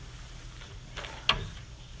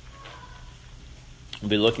We'll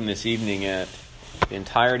be looking this evening at the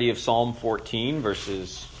entirety of Psalm 14,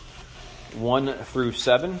 verses 1 through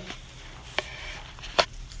 7.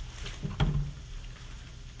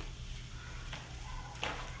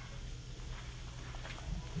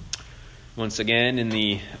 Once again,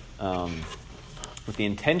 with the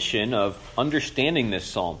intention of understanding this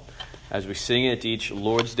psalm as we sing it each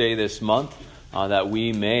Lord's Day this month, that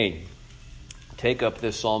we may take up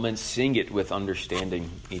this psalm and sing it with understanding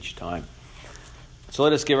each time. So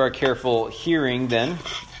let us give our careful hearing then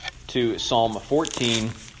to Psalm 14,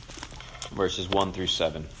 verses 1 through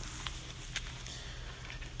 7.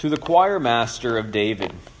 To the choir master of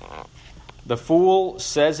David, the fool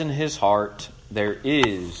says in his heart, there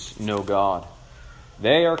is no God.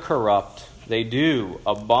 They are corrupt. They do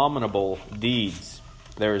abominable deeds.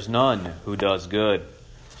 There is none who does good.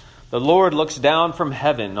 The Lord looks down from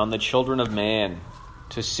heaven on the children of man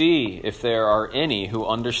to see if there are any who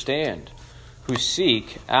understand, who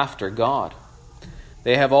seek after God.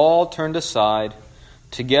 They have all turned aside.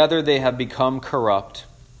 Together they have become corrupt,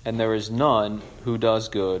 and there is none who does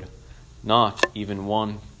good, not even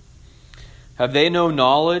one. Have they no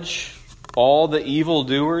knowledge, all the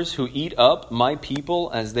evildoers who eat up my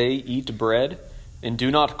people as they eat bread, and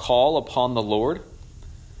do not call upon the Lord?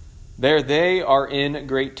 There they are in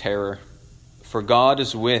great terror, for God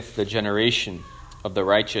is with the generation of the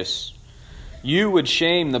righteous. You would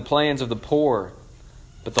shame the plans of the poor,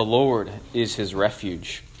 but the Lord is his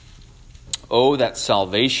refuge. Oh, that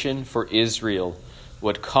salvation for Israel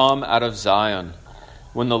would come out of Zion,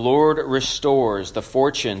 when the Lord restores the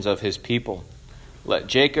fortunes of his people. Let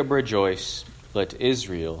Jacob rejoice, let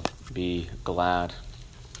Israel be glad.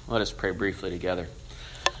 Let us pray briefly together.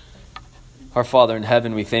 Our Father in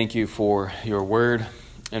heaven, we thank you for your word,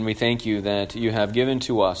 and we thank you that you have given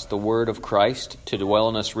to us the word of Christ to dwell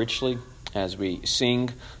in us richly as we sing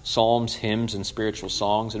psalms, hymns, and spiritual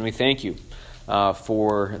songs. And we thank you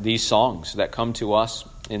for these songs that come to us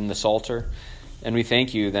in the Psalter. And we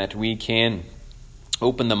thank you that we can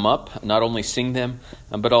open them up, not only sing them,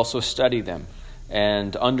 but also study them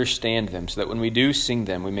and understand them, so that when we do sing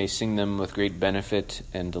them, we may sing them with great benefit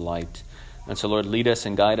and delight. And so, Lord, lead us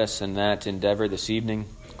and guide us in that endeavor this evening.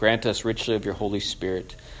 Grant us richly of your Holy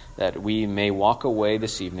Spirit, that we may walk away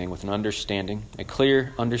this evening with an understanding, a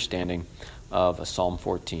clear understanding of Psalm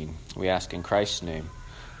 14. We ask in Christ's name.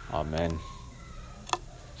 Amen.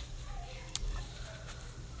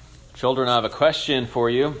 Children, I have a question for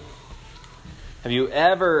you. Have you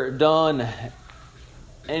ever done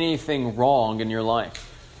anything wrong in your life?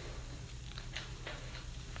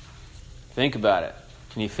 Think about it.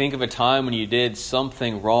 Can you think of a time when you did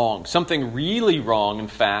something wrong, something really wrong, in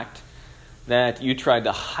fact, that you tried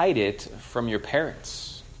to hide it from your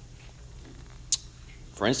parents?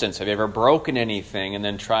 For instance, have you ever broken anything and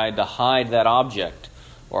then tried to hide that object,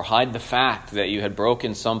 or hide the fact that you had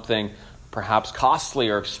broken something perhaps costly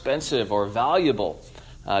or expensive or valuable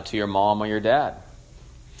to your mom or your dad?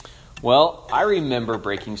 Well, I remember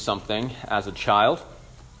breaking something as a child.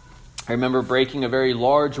 I remember breaking a very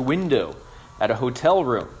large window at a hotel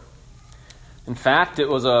room. In fact, it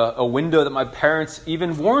was a window that my parents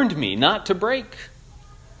even warned me not to break.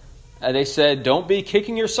 They said, don't be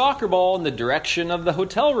kicking your soccer ball in the direction of the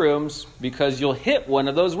hotel rooms because you'll hit one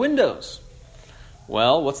of those windows.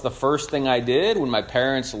 Well, what's the first thing I did when my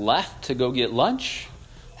parents left to go get lunch?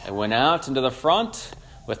 I went out into the front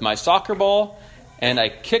with my soccer ball, and I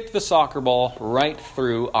kicked the soccer ball right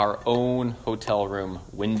through our own hotel room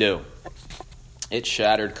window. It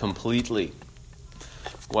shattered completely.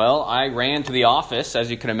 Well, I ran to the office, as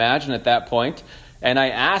you can imagine at that point, and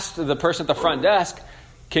I asked the person at the front desk,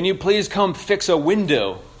 can you please come fix a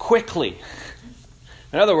window quickly?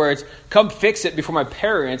 In other words, come fix it before my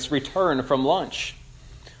parents return from lunch.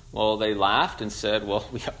 Well, they laughed and said, well,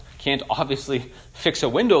 we can't obviously fix a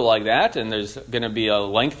window like that, and there's going to be a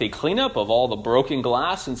lengthy cleanup of all the broken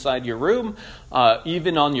glass inside your room,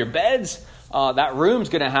 even on your beds. That room's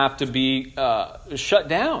going to have to be shut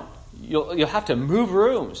down. You'll have to move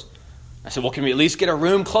rooms. I said, well, can we at least get a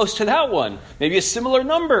room close to that one? Maybe a similar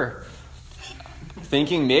number.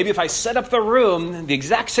 Thinking maybe if I set up the room the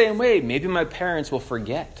exact same way, maybe my parents will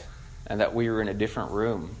forget and that we were in a different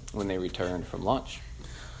room when they returned from lunch.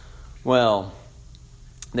 Well,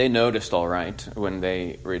 they noticed all right when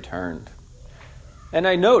they returned. And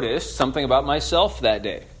I noticed something about myself that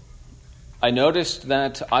day. I noticed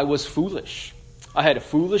that I was foolish. I had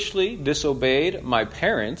foolishly disobeyed my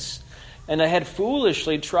parents, and I had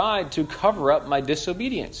foolishly tried to cover up my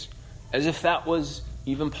disobedience, as if that was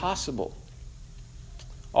even possible.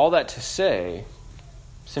 All that to say,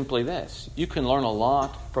 simply this: you can learn a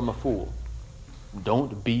lot from a fool.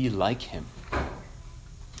 Don't be like him.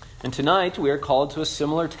 And tonight we are called to a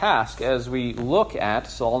similar task as we look at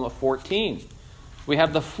Psalm 14. We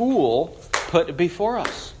have the fool put before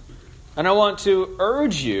us. And I want to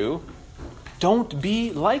urge you, don't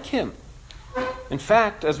be like him. In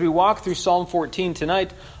fact, as we walk through Psalm 14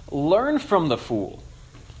 tonight, learn from the fool,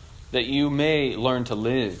 that you may learn to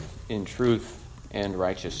live in truth and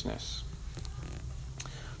righteousness.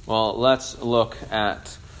 Well, let's look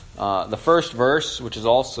at the first verse, which is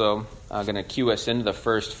also going to cue us into the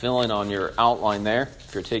first fill-in on your outline there,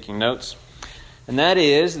 if you're taking notes. And that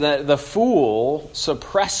is that the fool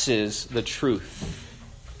suppresses the truth.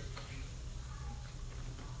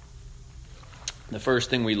 The first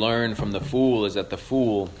thing we learn from the fool is that the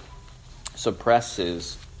fool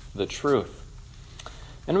suppresses the truth.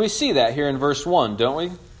 And we see that here in verse 1, don't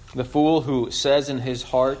we? The fool who says in his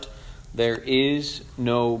heart, there is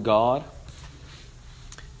no God.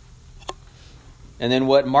 And then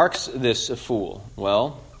what marks this fool?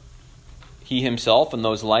 Well, he himself and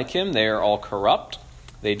those like him, they are all corrupt.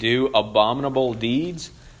 They do abominable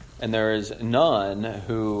deeds, and there is none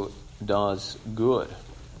who does good.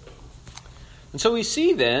 And so we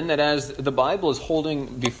see then that as the Bible is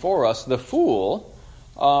holding before us the fool,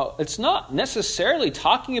 it's not necessarily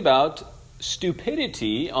talking about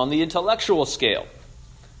stupidity on the intellectual scale.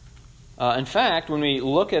 In fact, when we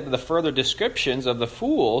look at the further descriptions of the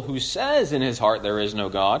fool who says in his heart there is no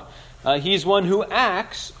God, he's one who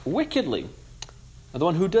acts wickedly, the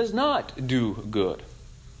one who does not do good.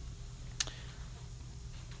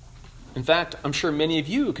 In fact, I'm sure many of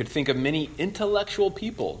you could think of many intellectual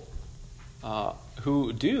people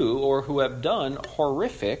who do or who have done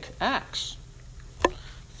horrific acts.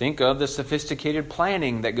 Think of the sophisticated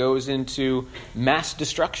planning that goes into mass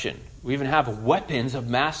destruction. We even have weapons of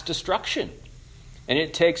mass destruction. And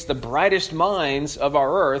it takes the brightest minds of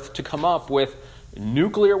our earth to come up with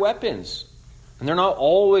nuclear weapons. And they're not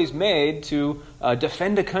always made to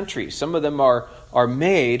defend a country. Some of them are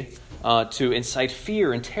made to incite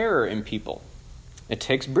fear and terror in people. It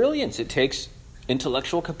takes brilliance. It takes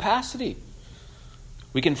intellectual capacity.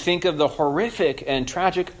 We can think of the horrific and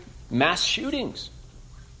tragic mass shootings.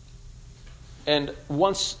 And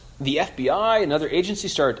once the FBI and other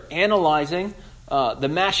agencies start analyzing the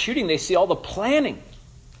mass shooting, they see all the planning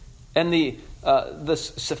and the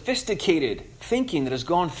sophisticated thinking that has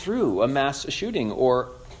gone through a mass shooting or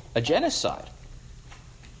a genocide.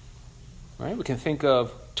 Right? We can think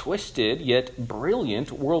of twisted yet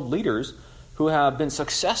brilliant world leaders who have been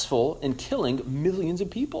successful in killing millions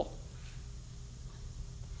of people.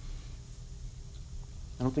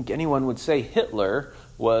 I don't think anyone would say Hitler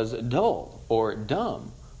was dull or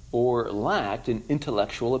dumb or lacked in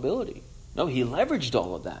intellectual ability. No, he leveraged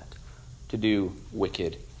all of that to do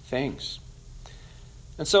wicked things.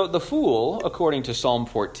 And so the fool, according to Psalm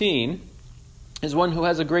 14, is one who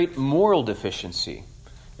has a great moral deficiency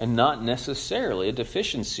and not necessarily a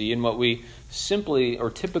deficiency in what we simply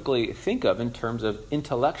or typically think of in terms of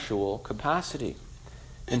intellectual capacity.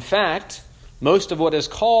 In fact, most of what is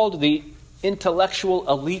called the intellectual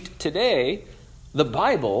elite today, the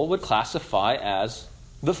Bible would classify as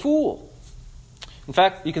the fool. In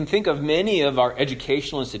fact, you can think of many of our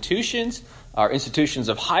educational institutions, our institutions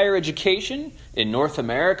of higher education in North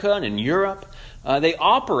America and in Europe. They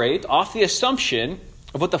operate off the assumption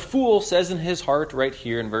of what the fool says in his heart right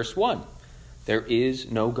here in verse 1. There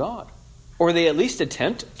is no God. Or they at least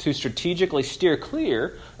attempt to strategically steer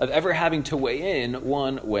clear of ever having to weigh in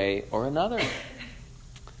one way or another.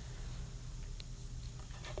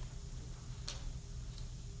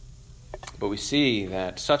 But we see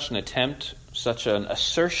that such an attempt, such an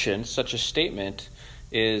assertion, such a statement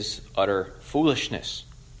is utter foolishness.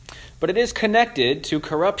 But it is connected to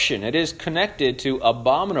corruption. It is connected to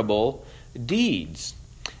abominable deeds.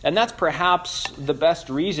 And that's perhaps the best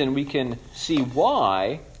reason we can see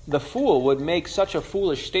why the fool would make such a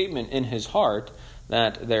foolish statement in his heart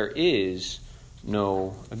that there is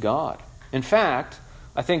no God. In fact,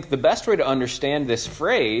 I think the best way to understand this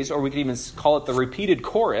phrase, or we could even call it the repeated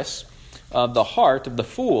chorus of the heart of the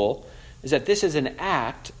fool, is that this is an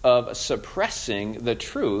act of suppressing the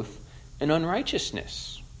truth in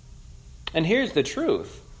unrighteousness. And here's the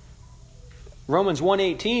truth. Romans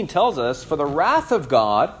 1:18 tells us, "For the wrath of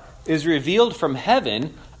God is revealed from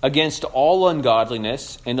heaven against all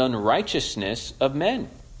ungodliness and unrighteousness of men,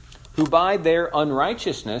 who by their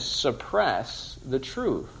unrighteousness suppress the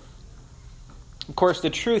truth." Of course, the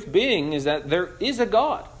truth being is that there is a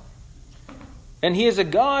God. And he is a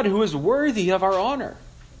God who is worthy of our honor.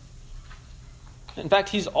 In fact,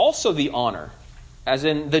 he's also the honor, as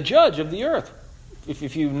in the judge of the earth.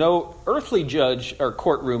 If you know earthly judge or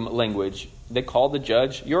courtroom language, they call the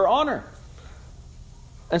judge your honor.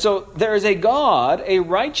 And so there is a God, a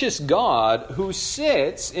righteous God, who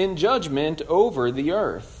sits in judgment over the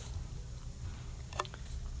earth.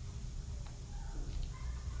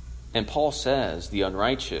 And Paul says the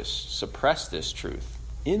unrighteous suppress this truth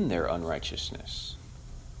in their unrighteousness.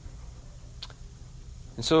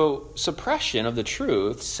 And so suppression of the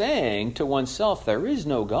truth, saying to oneself there is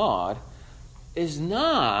no God, is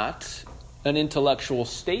not an intellectual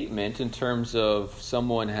statement in terms of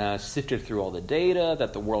someone has sifted through all the data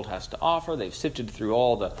that the world has to offer. They've sifted through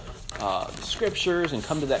all the scriptures and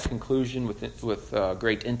come to that conclusion with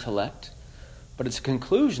great intellect. But it's a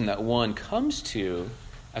conclusion that one comes to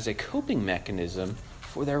as a coping mechanism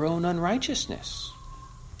for their own unrighteousness.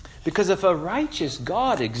 Because if a righteous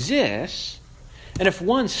God exists, and if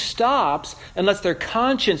one stops and lets their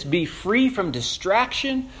conscience be free from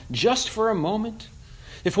distraction just for a moment,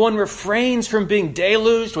 if one refrains from being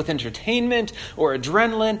deluged with entertainment or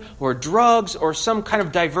adrenaline or drugs or some kind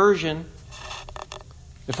of diversion,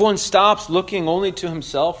 if one stops looking only to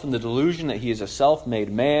himself in the delusion that he is a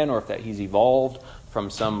self-made man or that he's evolved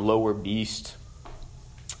from some lower beast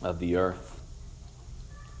of the earth,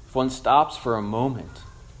 if one stops for a moment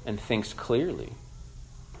and thinks clearly,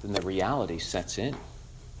 then the reality sets in.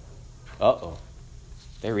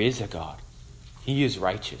 There is a God. He is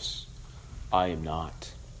righteous. I am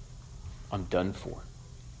not. I'm done for.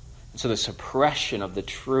 And so the suppression of the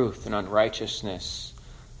truth and unrighteousness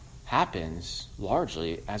happens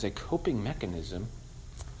largely as a coping mechanism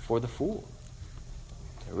for the fool.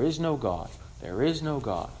 There is no God. There is no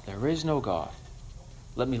God. There is no God.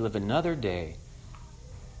 Let me live another day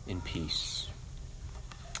in peace.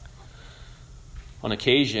 On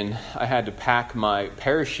occasion, I had to pack my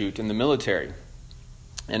parachute in the military.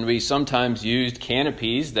 And we sometimes used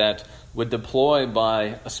canopies that would deploy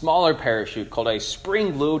by a smaller parachute called a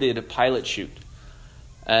spring-loaded pilot chute.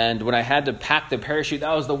 And when I had to pack the parachute,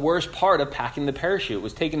 that was the worst part of packing the parachute. It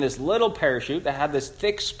was taking this little parachute that had this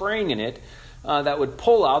thick spring in it that would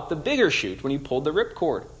pull out the bigger chute when you pulled the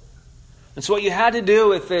ripcord. And so what you had to do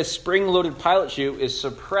with this spring-loaded pilot chute is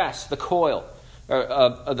suppress the coil.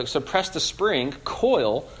 Suppress the spring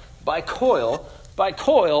coil by coil by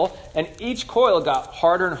coil, and each coil got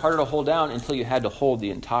harder and harder to hold down until you had to hold the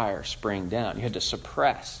entire spring down. You had to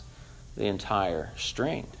suppress the entire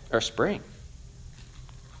spring.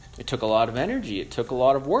 It took a lot of energy. It took a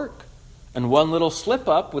lot of work. And one little slip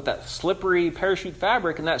up with that slippery parachute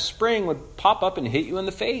fabric and that spring would pop up and hit you in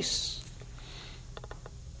the face.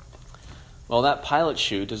 Well, that pilot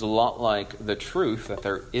chute is a lot like the truth that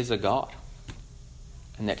there is a God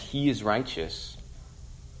and that He is righteous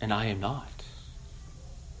and I am not.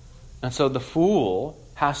 And so the fool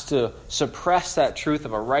has to suppress that truth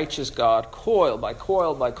of a righteous God coil by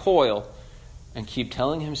coil by coil and keep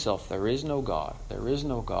telling himself there is no God, there is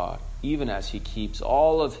no God, even as he keeps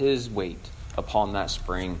all of his weight upon that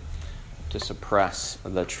spring to suppress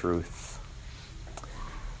the truth.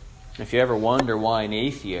 If you ever wonder why an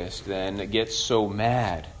atheist then gets so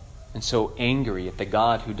mad and so angry at the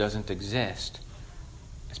God who doesn't exist,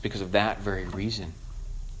 it's because of that very reason.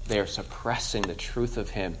 They are suppressing the truth of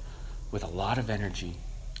Him with a lot of energy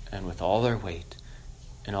and with all their weight.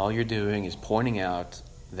 And all you're doing is pointing out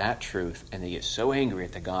that truth, and they get so angry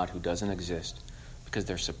at the God who doesn't exist because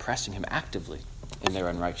they're suppressing Him actively in their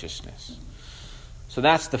unrighteousness. So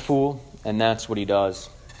that's the fool, and that's what he does.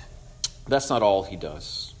 That's not all he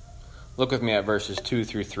does. Look with me at verses 2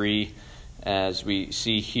 through 3 as we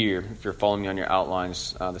see here, if you're following me on your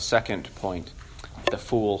outlines, the second point. The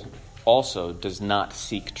fool also does not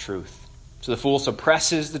seek truth. So the fool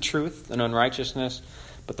suppresses the truth and unrighteousness,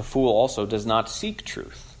 but the fool also does not seek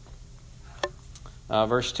truth.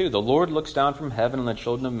 Verse 2, the Lord looks down from heaven on the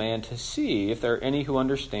children of man to see if there are any who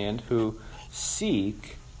understand, who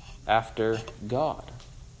seek after God.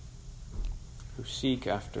 Who seek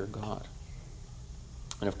after God.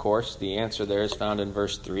 And of course, the answer there is found in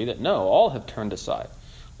verse 3, that no, all have turned aside.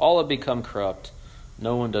 All have become corrupt.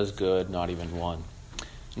 No one does good, not even one.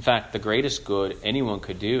 In fact, the greatest good anyone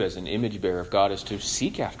could do as an image bearer of God is to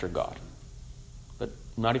seek after God. But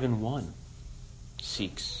not even one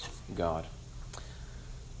seeks God.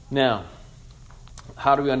 Now,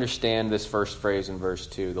 how do we understand this first phrase in verse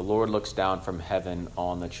 2? The Lord looks down from heaven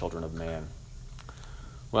on the children of man.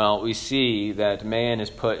 Well, we see that man is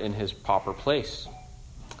put in his proper place.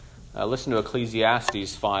 Listen to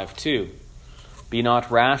Ecclesiastes 5:2. Be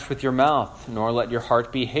not rash with your mouth, nor let your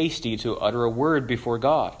heart be hasty to utter a word before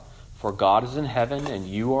God. For God is in heaven, and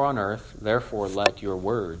you are on earth, therefore let your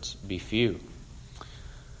words be few.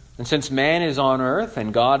 And since man is on earth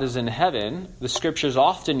and God is in heaven, the Scriptures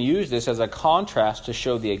often use this as a contrast to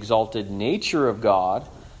show the exalted nature of God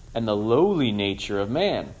and the lowly nature of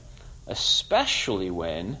man, especially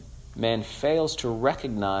when man fails to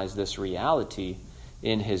recognize this reality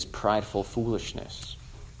in his prideful foolishness.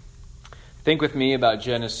 Think with me about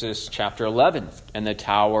Genesis chapter 11 and the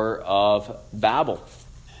Tower of Babel.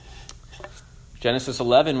 Genesis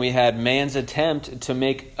 11, we had man's attempt to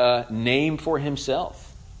make a name for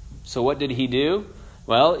himself. So what did he do?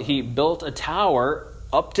 Well, he built a tower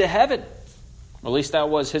up to heaven. At least that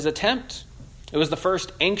was his attempt. It was the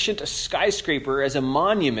first ancient skyscraper as a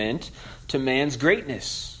monument to man's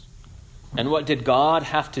greatness. And what did God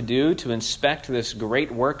have to do to inspect this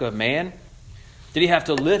great work of man? Did he have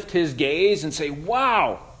to lift his gaze and say,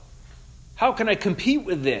 wow, how can I compete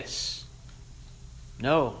with this?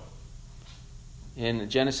 No. In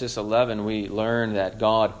Genesis 11, we learn that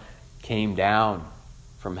God came down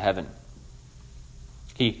from heaven.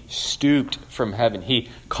 He stooped from heaven. He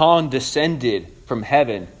condescended from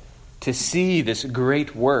heaven to see this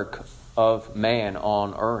great work of man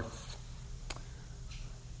on earth.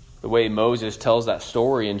 The way Moses tells that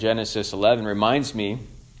story in Genesis 11 reminds me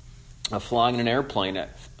of flying in an airplane at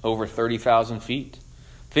over 30,000 feet.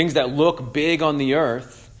 Things that look big on the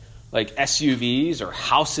earth, like SUVs or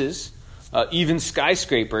houses, even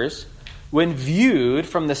skyscrapers, when viewed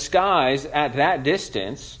from the skies at that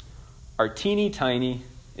distance, are teeny tiny,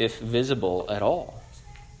 if visible at all.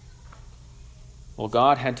 Well,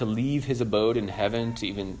 God had to leave his abode in heaven to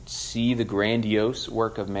even see the grandiose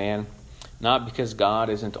work of man, not because God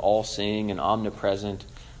isn't all-seeing and omnipresent,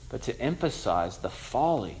 but to emphasize the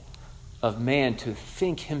folly of man to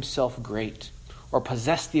think himself great or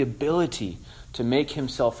possess the ability to make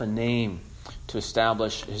himself a name, to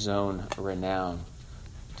establish his own renown,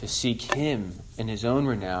 to seek him in his own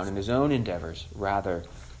renown and his own endeavors rather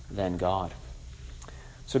than God.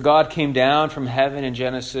 So God came down from heaven in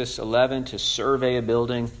Genesis 11 to survey a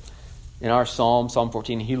building. In our Psalm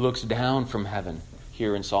 14, he looks down from heaven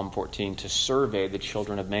here in Psalm 14 to survey the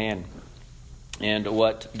children of man. And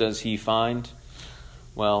what does he find?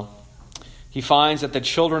 Well, he finds that the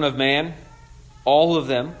children of man, all of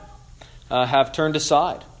them, have turned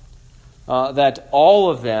aside. That all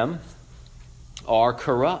of them are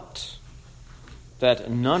corrupt. That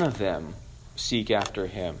none of them seek after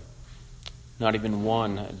him. Not even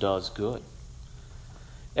one does good.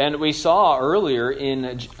 And we saw earlier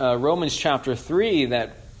in Romans chapter 3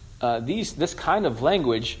 that this kind of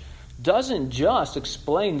language doesn't just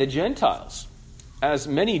explain the Gentiles, as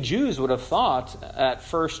many Jews would have thought at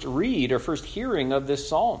first read or first hearing of this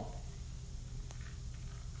psalm.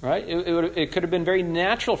 Right? It could have been very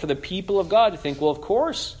natural for the people of God to think, well, of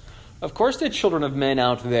course the children of men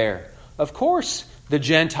out there, of course the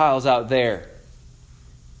Gentiles out there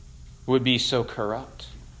would be so corrupt.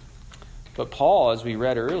 But Paul, as we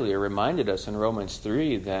read earlier, reminded us in Romans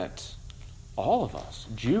 3 that all of us,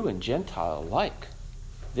 Jew and Gentile alike,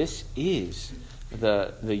 this is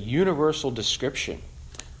the universal description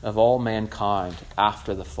of all mankind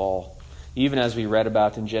after the fall. Even as we read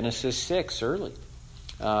about in Genesis 6 early,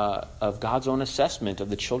 of God's own assessment of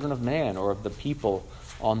the children of man or of the people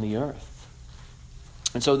on the earth.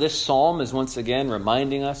 And so this psalm is once again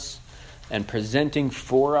reminding us and presenting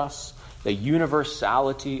for us the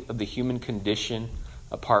universality of the human condition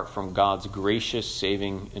apart from God's gracious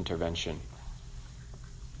saving intervention.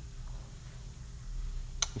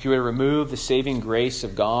 If you were to remove the saving grace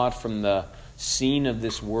of God from the scene of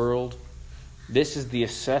this world, this is the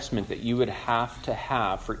assessment that you would have to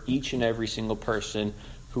have for each and every single person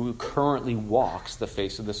who currently walks the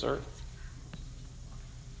face of this earth.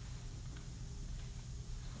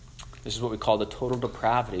 This is what we call the total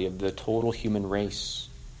depravity of the total human race.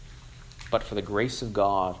 But for the grace of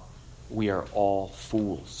God, we are all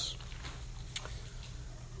fools.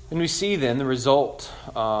 And we see then the result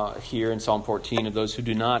here in Psalm 14 of those who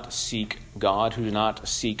do not seek God, who do not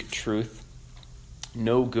seek truth.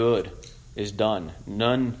 No good is done.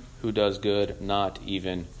 None who does good, not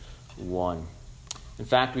even one. In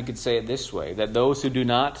fact, we could say it this way, that those who do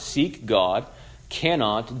not seek God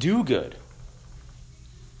cannot do good.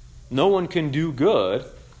 No one can do good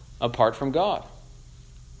apart from God.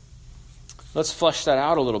 Let's flesh that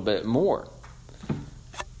out a little bit more.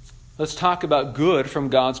 Let's talk about good from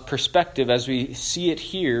God's perspective as we see it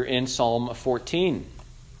here in Psalm 14.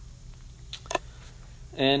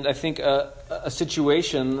 And I think a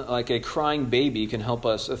situation like a crying baby can help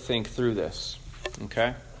us think through this.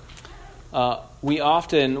 Okay? We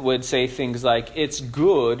often would say things like, it's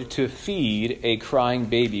good to feed a crying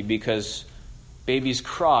baby because babies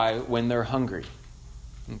cry when they're hungry.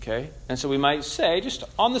 Okay? And so we might say, just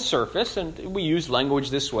on the surface, and we use language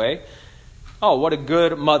this way, oh, what a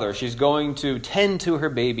good mother. She's going to tend to her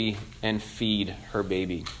baby and feed her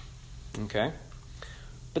baby. Okay?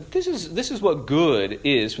 But this is what good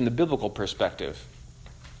is from the biblical perspective.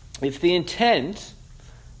 If the intent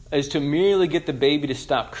is to merely get the baby to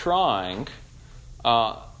stop crying,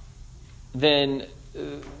 then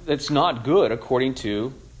that's not good according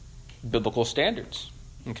to biblical standards.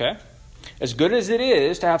 Okay? As good as it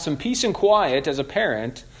is to have some peace and quiet as a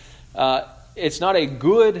parent, it's not a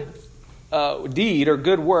good deed or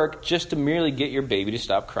good work just to merely get your baby to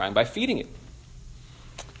stop crying by feeding it.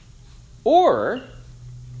 Or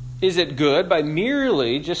is it good by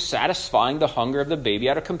merely just satisfying the hunger of the baby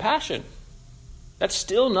out of compassion? That's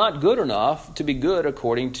still not good enough to be good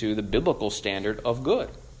according to the biblical standard of good.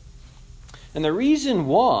 And the reason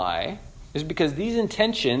why is because these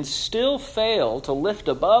intentions still fail to lift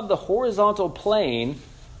above the horizontal plane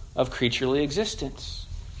of creaturely existence.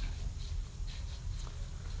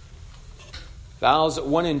 Vows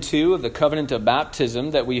 1 and 2 of the covenant of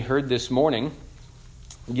baptism that we heard this morning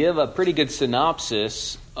give a pretty good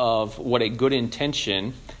synopsis of what a good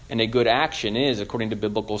intention and a good action is according to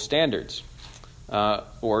biblical standards.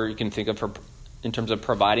 Or you can think of in terms of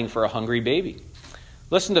providing for a hungry baby.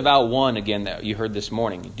 Listen to vow 1 again that you heard this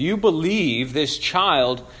morning. Do you believe this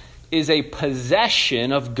child is a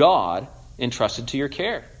possession of God entrusted to your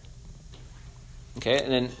care? Okay,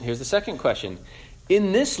 and then here's the second question.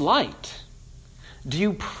 In this light, do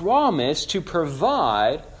you promise to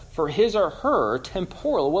provide for his or her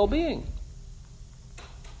temporal well-being?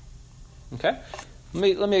 Okay,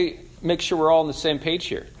 let me make sure we're all on the same page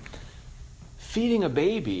here. Feeding a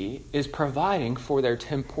baby is providing for their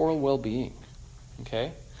temporal well-being.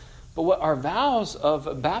 Okay? But what our vows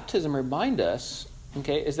of baptism remind us,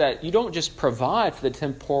 okay, is that you don't just provide for the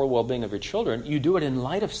temporal well-being of your children, you do it in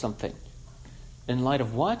light of something. In light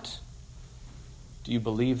of what? Do you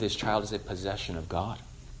believe this child is a possession of God?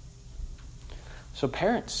 So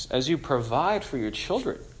parents, as you provide for your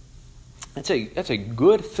children, that's a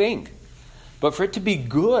good thing. But for it to be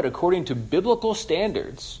good according to biblical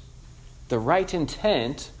standards, the right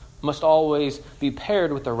intent must always be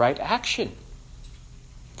paired with the right action.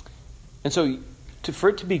 And so for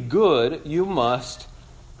it to be good, you must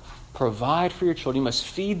provide for your children. You must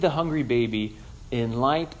feed the hungry baby in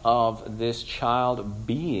light of this child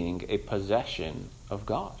being a possession of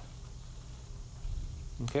God.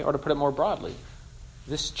 Okay, or to put it more broadly,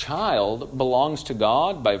 this child belongs to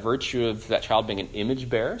God by virtue of that child being an image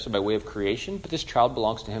bearer, so by way of creation, but this child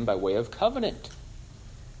belongs to him by way of covenant,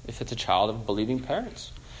 if it's a child of believing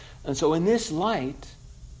parents. And so in this light,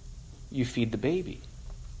 you feed the baby.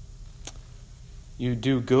 You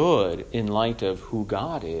do good in light of who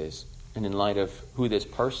God is and in light of who this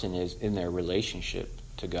person is in their relationship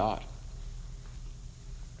to God.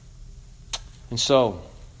 And so,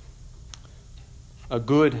 a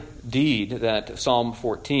good deed that Psalm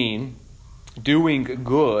 14, doing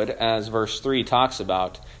good, as verse 3 talks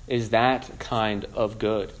about, is that kind of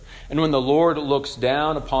good. And when the Lord looks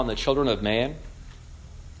down upon the children of man,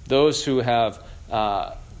 those who have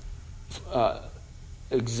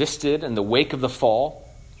existed in the wake of the fall,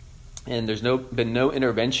 and there's been no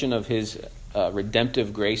intervention of his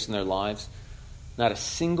redemptive grace in their lives, not a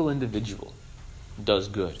single individual does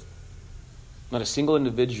good. Not a single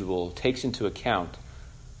individual takes into account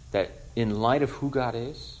that in light of who God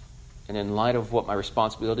is, and in light of what my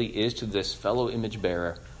responsibility is to this fellow image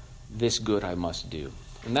bearer, this good I must do.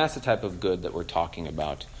 And that's the type of good that we're talking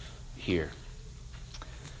about here.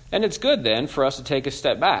 And it's good then for us to take a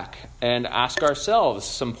step back and ask ourselves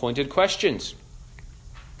some pointed questions,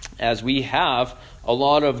 as we have a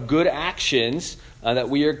lot of good actions that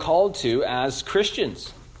we are called to as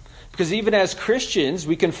Christians. Because even as Christians,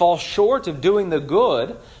 we can fall short of doing the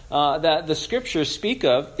good that the Scriptures speak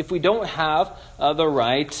of if we don't have the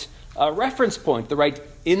right reference point, the right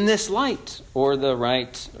in this light, or the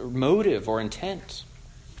right motive or intent.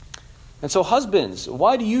 And so husbands,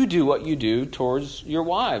 why do you do what you do towards your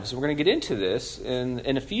wives? We're going to get into this in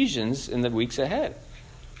Ephesians in the weeks ahead.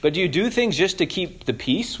 But do you do things just to keep the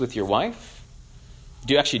peace with your wife?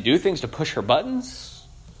 Do you actually do things to push her buttons?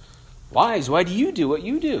 Wives, why do you do what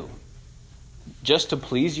you do? Just to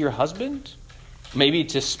please your husband? Maybe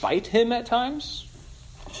to spite him at times?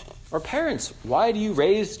 Or parents, why do you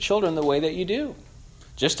raise children the way that you do?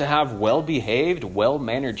 Just to have well-behaved,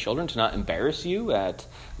 well-mannered children, to not embarrass you at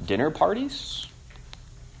dinner parties?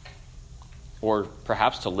 Or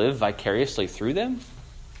perhaps to live vicariously through them?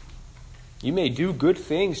 You may do good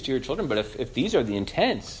things to your children, but if these are the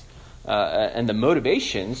intents and the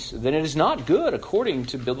motivations, then it is not good according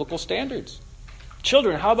to biblical standards.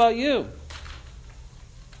 Children, how about you?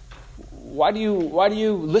 Why do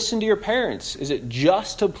you listen to your parents? Is it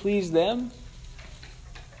just to please them?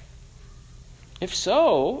 If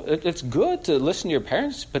so, it's good to listen to your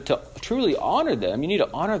parents, but to truly honor them, you need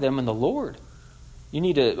to honor them in the Lord. You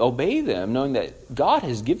need to obey them, knowing that God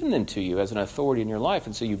has given them to you as an authority in your life,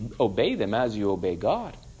 and so you obey them as you obey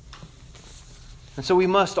God. And so we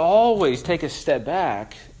must always take a step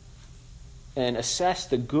back and assess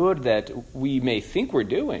the good that we may think we're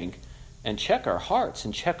doing, and check our hearts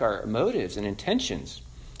and check our motives and intentions,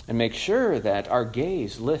 and make sure that our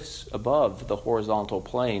gaze lifts above the horizontal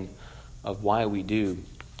plane of why we do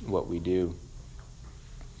what we do.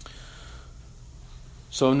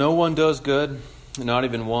 So no one does good, not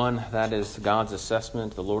even one. That is God's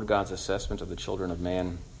assessment, the Lord God's assessment of the children of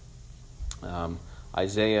man.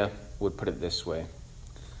 Isaiah would put it this way.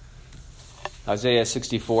 Isaiah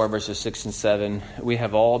 64, verses 6 and 7, we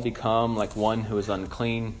have all become like one who is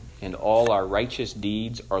unclean, and all our righteous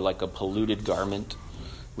deeds are like a polluted garment.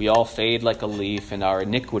 We all fade like a leaf, and our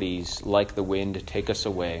iniquities, like the wind, take us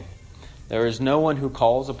away. There is no one who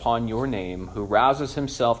calls upon your name, who rouses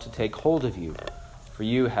himself to take hold of you. For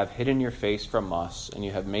you have hidden your face from us, and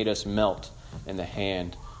you have made us melt in the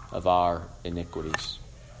hand of our iniquities.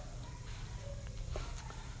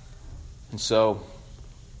 And so,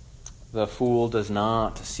 the fool does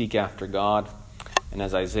not seek after God. And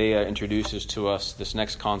as Isaiah introduces to us this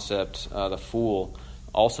next concept, the fool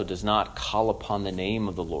also does not call upon the name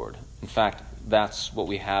of the Lord. In fact, that's what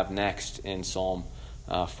we have next in Psalm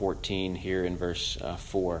 14 here in verse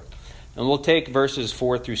 4. And we'll take verses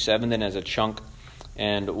 4 through 7 then as a chunk,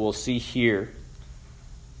 and we'll see here,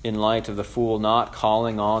 in light of the fool not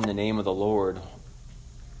calling on the name of the Lord,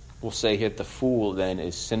 we'll say here that the fool then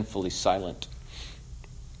is sinfully silent.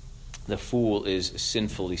 The fool is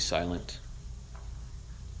sinfully silent.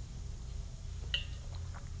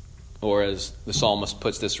 Or as the psalmist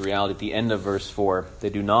puts this reality at the end of verse 4, they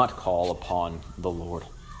do not call upon the Lord.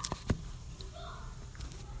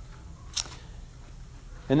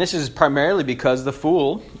 And this is primarily because the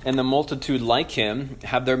fool and the multitude like him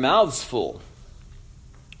have their mouths full.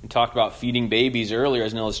 We talked about feeding babies earlier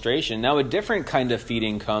as an illustration. Now a different kind of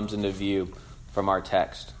feeding comes into view from our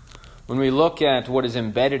text. When we look at what is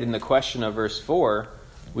embedded in the question of verse 4,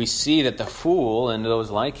 we see that the fool and those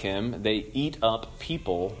like him, they eat up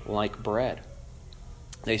people like bread.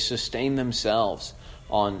 They sustain themselves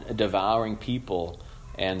on devouring people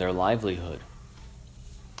and their livelihood.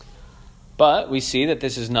 But we see that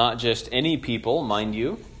this is not just any people, mind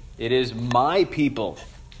you. It is my people.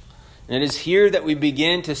 And it is here that we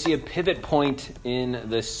begin to see a pivot point in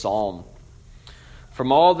this psalm.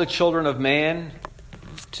 From all the children of man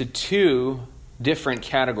to two different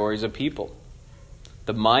categories of people.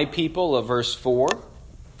 The my people of verse 4, if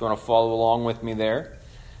you want to follow along with me there.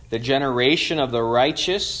 The generation of the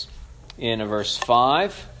righteous in verse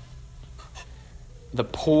 5. The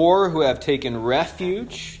poor who have taken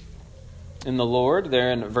refuge in the Lord,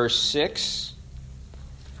 there in verse 6.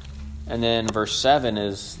 And then verse 7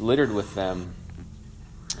 is littered with them.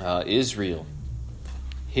 Israel,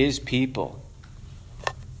 his people,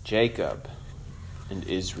 Jacob, and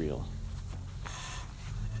Israel.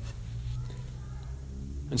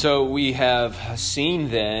 And so we have seen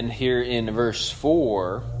then here in verse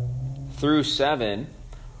 4 through 7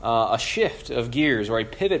 a shift of gears or a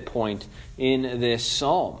pivot point in this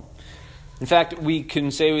psalm. In fact, we can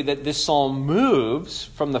say that this psalm moves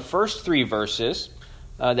from the first three verses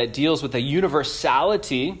that deals with the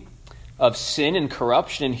universality of sin and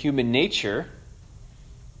corruption in human nature.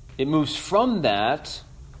 It moves from that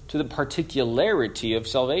to the particularity of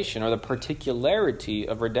salvation, or the particularity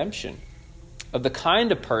of redemption, of the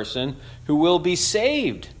kind of person who will be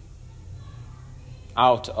saved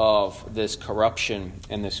out of this corruption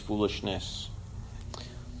and this foolishness.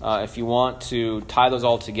 If you want to tie those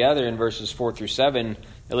all together in verses 4 through 7,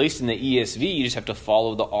 at least in the ESV, you just have to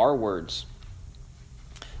follow the R words.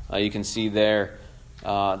 You can see there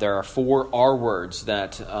are 4 R words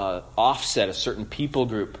that offset a certain people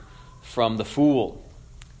group from the fool.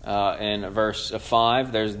 In verse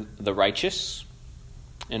 5, there's the righteous.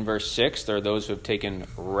 In verse 6, there are those who have taken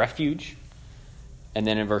refuge. And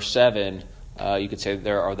then in verse 7, you could say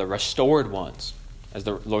there are the restored ones, as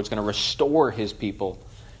the Lord's going to restore his people,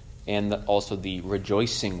 and also the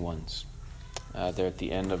rejoicing ones, there at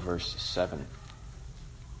the end of verse 7.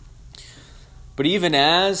 But even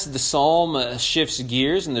as the psalm shifts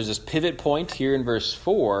gears, and there's this pivot point here in verse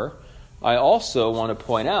 4, I also want to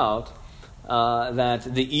point out that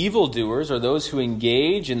the evildoers, or those who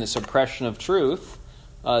engage in the suppression of truth,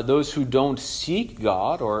 those who don't seek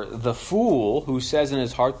God, or the fool who says in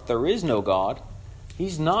his heart that there is no God,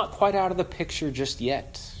 he's not quite out of the picture just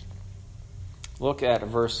yet. Look at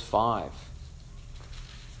verse 5.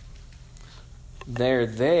 There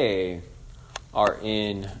they are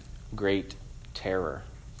in great terror.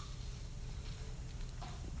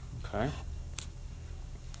 Okay?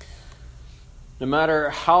 No matter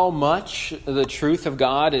how much the truth of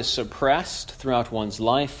God is suppressed throughout one's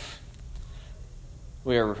life,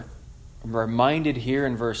 we are reminded here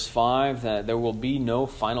in verse 5 that there will be no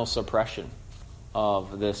final suppression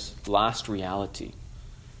of this last reality.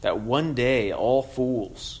 That one day all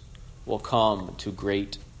fools will come to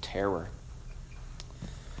great terror.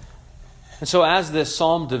 And so as this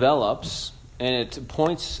psalm develops, and it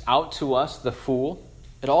points out to us the fool,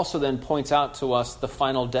 it also then points out to us the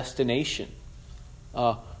final destination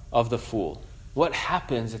of the fool. What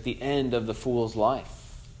happens at the end of the fool's life?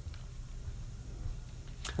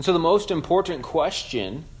 And so the most important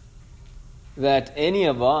question that any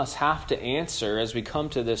of us have to answer as we come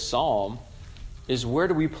to this psalm is, where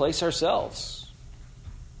do we place ourselves?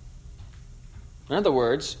 In other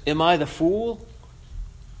words, am I the fool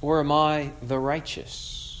or am I the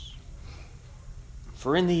righteous?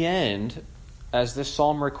 For in the end, as this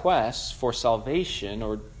psalm requests for salvation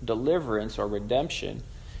or deliverance or redemption,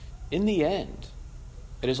 in the end,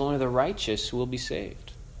 it is only the righteous who will be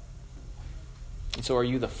saved. And so are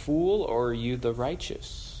you the fool or are you the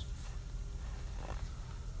righteous?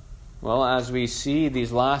 Well, as we see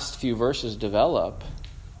these last few verses develop,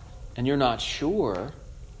 and you're not sure,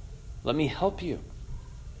 let me help you.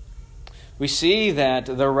 We see that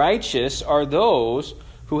the righteous are those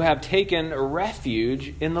who have taken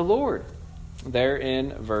refuge in the Lord. There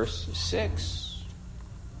in verse 6.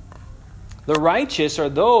 The righteous are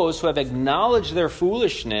those who have acknowledged their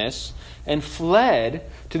foolishness and fled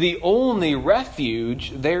to the only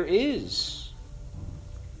refuge there is.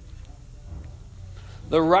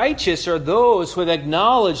 The righteous are those who have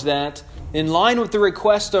acknowledged that, in line with the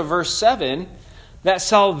request of verse 7, that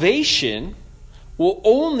salvation will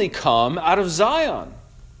only come out of Zion.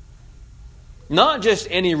 Not just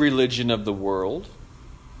any religion of the world,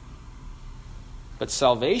 but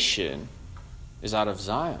salvation is out of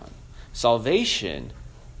Zion. Salvation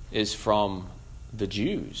is from the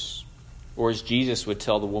Jews. Or as Jesus would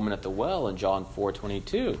tell the woman at the well in John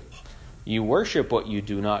 4:22, you worship what you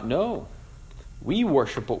do not know. We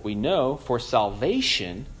worship what we know, for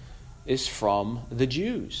salvation is from the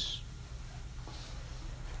Jews.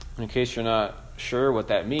 In case you're not sure what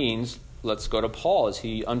that means, let's go to Paul as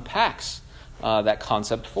he unpacks that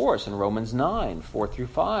concept for us in Romans 9,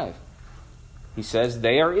 4-5. He says,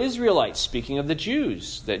 they are Israelites, speaking of the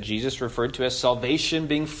Jews, that Jesus referred to as salvation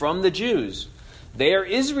being from the Jews. They are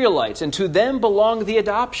Israelites, and to them belong the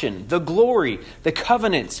adoption, the glory, the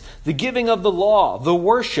covenants, the giving of the law, the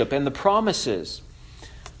worship, and the promises.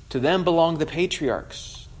 To them belong the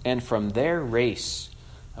patriarchs, and from their race,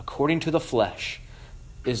 according to the flesh,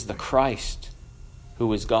 is the Christ,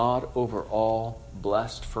 who is God over all,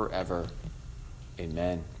 blessed forever.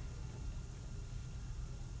 Amen.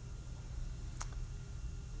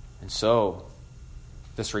 And so,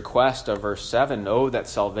 this request of verse 7, know that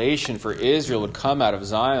salvation for Israel would come out of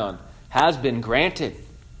Zion, has been granted.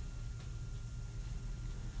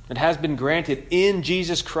 It has been granted in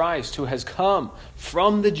Jesus Christ, who has come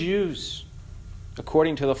from the Jews,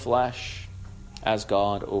 according to the flesh, as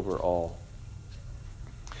God over all.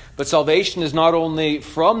 But salvation is not only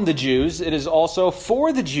from the Jews, it is also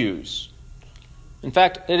for the Jews. In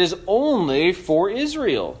fact, it is only for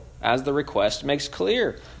Israel, as the request makes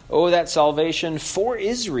clear. Oh, that salvation for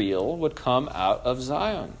Israel would come out of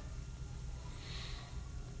Zion.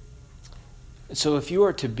 And so if you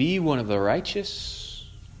are to be one of the righteous,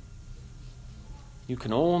 you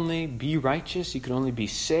can only be righteous, you can only be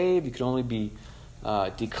saved, you can only be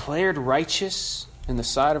declared righteous in the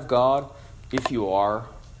sight of God if you are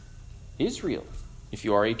Israel, if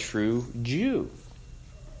you are a true Jew.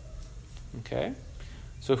 Okay?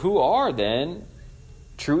 So who are then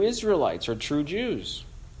true Israelites or true Jews?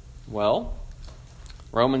 Well,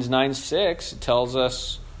 Romans 9:6 tells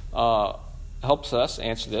us, helps us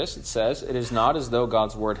answer this. It says, it is not as though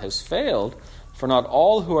God's word has failed, for not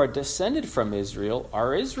all who are descended from Israel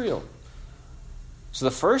are Israel. So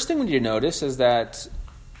the first thing we need to notice is that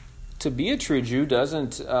to be a true Jew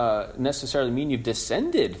doesn't necessarily mean you've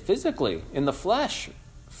descended physically in the flesh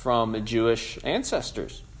from Jewish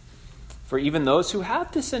ancestors. For even those who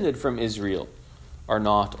have descended from Israel are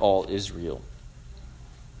not all Israel.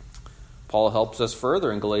 Paul helps us further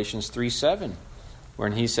in Galatians 3:7,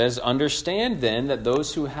 wherein he says, understand then that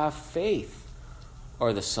those who have faith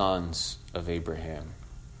are the sons of Abraham.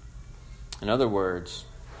 In other words,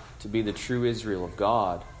 to be the true Israel of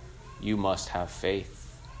God, you must have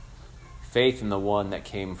faith. Faith in the one that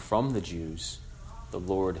came from the Jews, the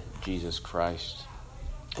Lord Jesus Christ.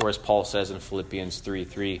 Or as Paul says in Philippians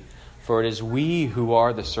 3:3, For it is we who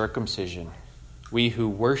are the circumcision, we who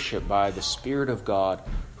worship by the Spirit of God,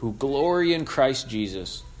 who glory in Christ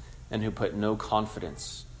Jesus, and who put no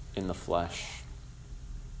confidence in the flesh.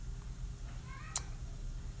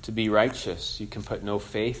 To be righteous, you can put no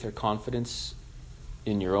faith or confidence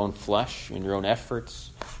in your own flesh, in your own efforts,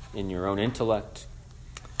 in your own intellect.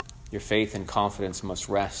 Your faith and confidence must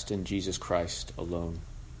rest in Jesus Christ alone.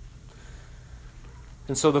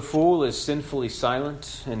 And so the fool is sinfully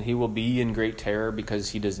silent, and he will be in great terror because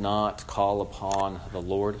he does not call upon the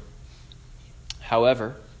Lord.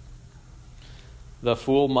 However, the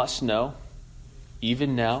fool must know,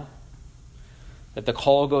 even now, that the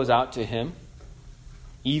call goes out to him,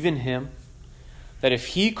 even him, that if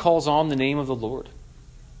he calls on the name of the Lord,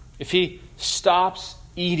 if he stops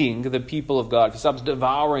eating the people of God, if he stops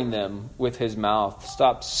devouring them with his mouth,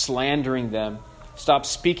 stops slandering them, stops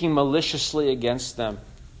speaking maliciously against them,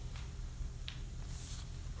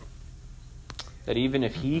 that even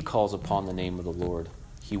if he calls upon the name of the Lord,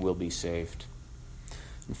 he will be saved.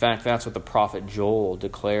 In fact, that's what the prophet Joel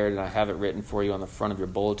declared, and I have it written for you on the front of your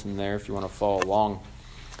bulletin there if you want to follow along.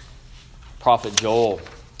 Prophet Joel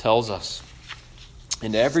tells us,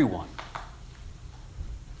 and everyone,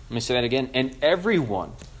 let me say that again, and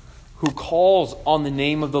everyone who calls on the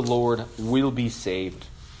name of the Lord will be saved.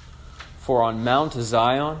 For on Mount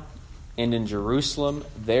Zion and in Jerusalem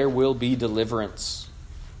there will be deliverance,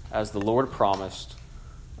 as the Lord promised,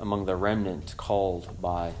 among the remnant called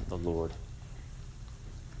by the Lord.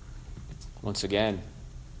 Once again,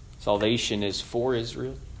 salvation is for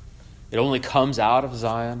Israel. It only comes out of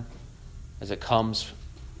Zion as it comes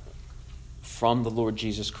from the Lord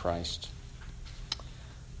Jesus Christ.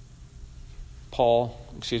 The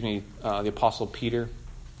Apostle Peter,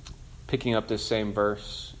 picking up this same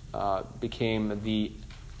verse, became the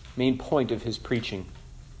main point of his preaching.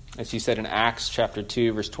 As he said in Acts chapter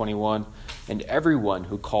 2, verse 21, and everyone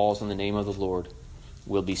who calls on the name of the Lord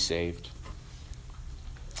will be saved.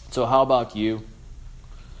 So how about you?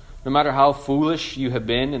 No matter how foolish you have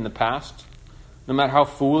been in the past, no matter how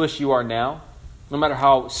foolish you are now, no matter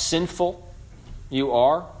how sinful you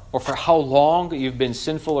are, or for how long you've been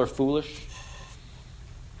sinful or foolish,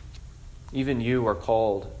 even you are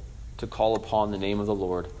called to call upon the name of the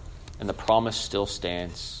Lord, and the promise still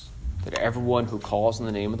stands that everyone who calls on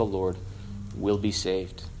the name of the Lord will be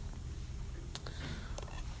saved.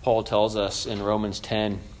 Paul tells us in Romans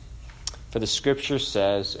 10, for the Scripture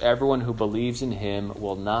says, everyone who believes in him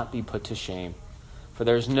will not be put to shame. For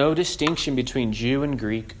there is no distinction between Jew and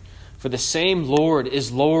Greek, for the same Lord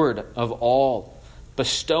is Lord of all,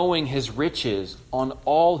 bestowing his riches on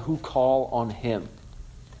all who call on him.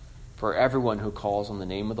 For everyone who calls on the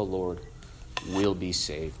name of the Lord will be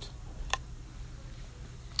saved.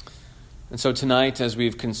 And so tonight, as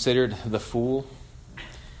we've considered the fool,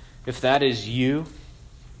 if that is you,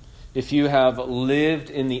 if you have lived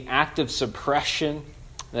in the active suppression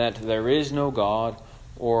that there is no God,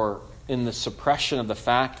 or in the suppression of the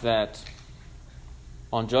fact that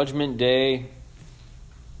on Judgment Day,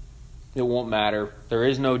 it won't matter. There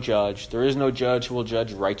is no judge. There is no judge who will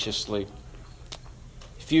judge righteously.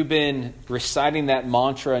 If you've been reciting that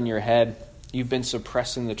mantra in your head, you've been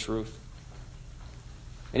suppressing the truth.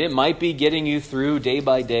 And it might be getting you through day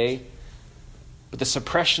by day, but the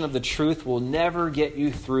suppression of the truth will never get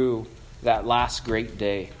you through that last great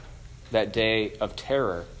day, that day of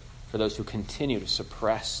terror for those who continue to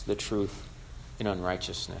suppress the truth in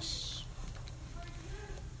unrighteousness.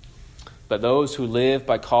 But those who live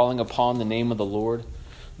by calling upon the name of the Lord,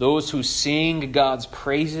 those who sing God's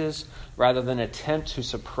praises rather than attempt to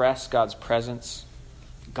suppress God's presence,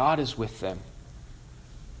 God is with them.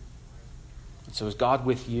 And so is God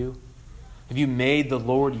with you? Have you made the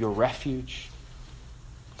Lord your refuge?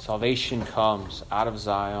 Salvation comes out of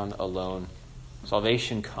Zion alone.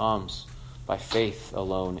 Salvation comes by faith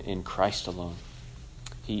alone, in Christ alone.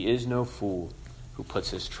 He is no fool who puts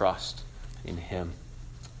his trust in him.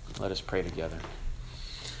 Let us pray together.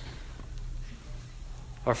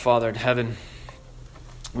 Our Father in heaven,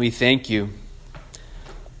 we thank you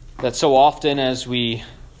that so often as we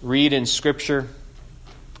read in Scripture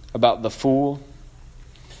about the fool,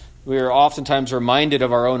 we are oftentimes reminded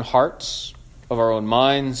of our own hearts, of our own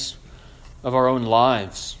minds, of our own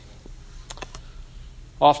lives.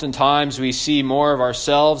 Oftentimes we see more of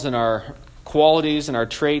ourselves and our qualities and our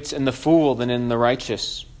traits in the fool than in the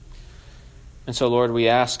righteous. And so, Lord, we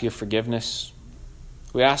ask your forgiveness.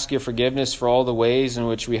 We ask your forgiveness for all the ways in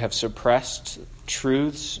which we have suppressed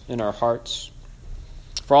truths in our hearts,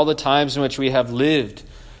 for all the times in which we have lived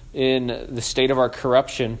in the state of our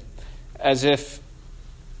corruption as if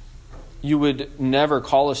you would never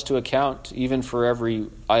call us to account, even for every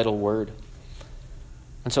idle word.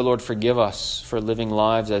 And so, Lord, forgive us for living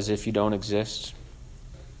lives as if you don't exist.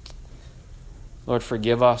 Lord,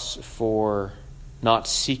 forgive us for not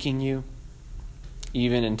seeking you,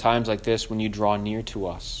 even in times like this when you draw near to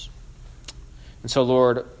us. And so,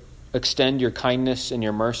 Lord, extend your kindness and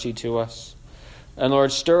your mercy to us. And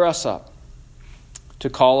Lord, stir us up to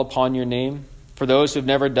call upon your name. For those who have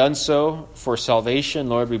never done so for salvation,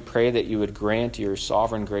 Lord, we pray that you would grant your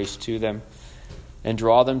sovereign grace to them and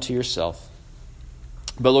draw them to yourself.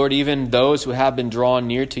 But Lord, even those who have been drawn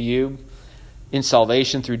near to you in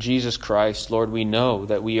salvation through Jesus Christ, Lord, we know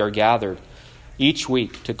that we are gathered each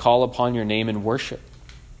week to call upon your name in worship,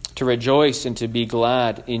 to rejoice and to be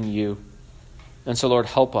glad in you. And so, Lord,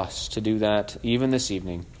 help us to do that even this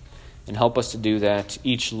evening, and help us to do that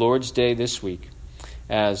each Lord's Day this week.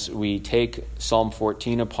 As we take Psalm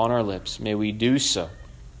 14 upon our lips, may we do so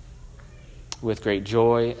with great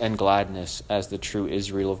joy and gladness as the true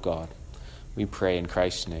Israel of God. We pray in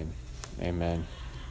Christ's name. Amen.